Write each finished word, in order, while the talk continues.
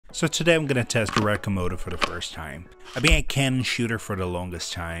So today I'm going to test the red KOMODO for the first time. I've been a CANON shooter for the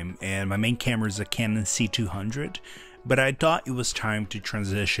longest time, and my main camera is a Canon C200, but I thought it was time to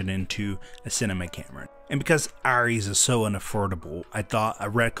transition into a cinema camera. And because ARRIs are so unaffordable, I thought a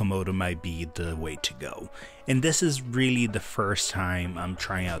red KOMODO might be the way to go. And this is really the first time I'm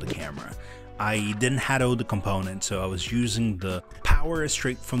trying out the camera. I didn't have all the components, so I was using the power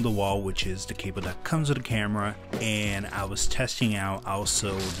straight from the wall, which is the cable that comes with the camera, and I was testing out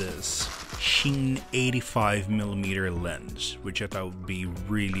also this Sheen 85mm lens, which I thought would be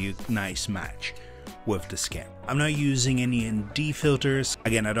really nice match with this camera. I'm not using any ND filters.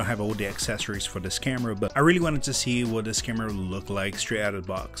 Again, I don't have all the accessories for this camera, but I really wanted to see what this camera would look like straight out of the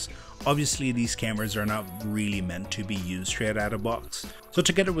box. Obviously, these cameras are not really meant to be used straight out of the box. So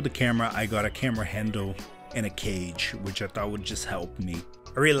together with the camera, I got a camera handle and a cage, which I thought would just help me.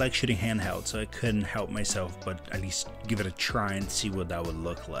 I really like shooting handheld, so I couldn't help myself but at least give it a try and see what that would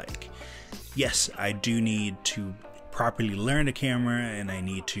look like. Yes, I do need to properly learn the camera, and I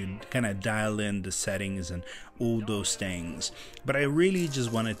need to kind of dial in the settings and all those things, but I really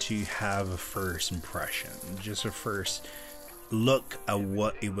just wanted to have a first impression, just a first look at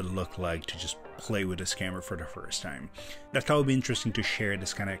what it would look like to just play with this camera for the first time. I thought it would be interesting to share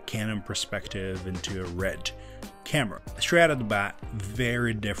this kind of Canon perspective into a red camera. Straight out of the bat,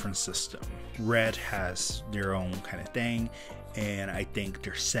 very different system. Red has their own kind of thing, and I think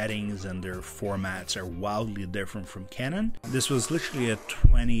their settings and their formats are wildly different from Canon. This was literally a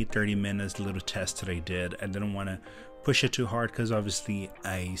 20-30 minutes little test that I did. I didn't want to push it too hard because obviously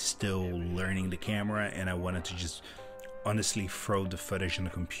I still learning the camera, and I wanted to just honestly throw the footage on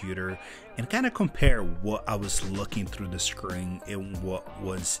the computer and kind of compare what I was looking through the screen and what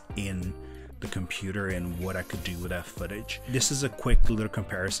was in the computer and what I could do with that footage. This is a quick little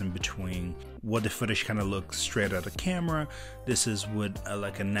comparison between what the footage kind of looks straight out of the camera. This is with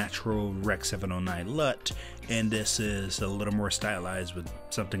like a natural Rec 709 LUT, and this is a little more stylized with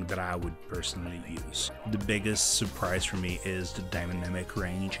something that I would personally use. The biggest surprise for me is the dynamic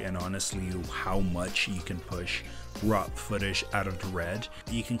range, and honestly how much you can push raw footage out of the red.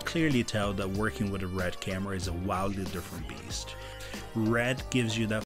 You can clearly tell that working with a red camera is a wildly different beast. Red gives you that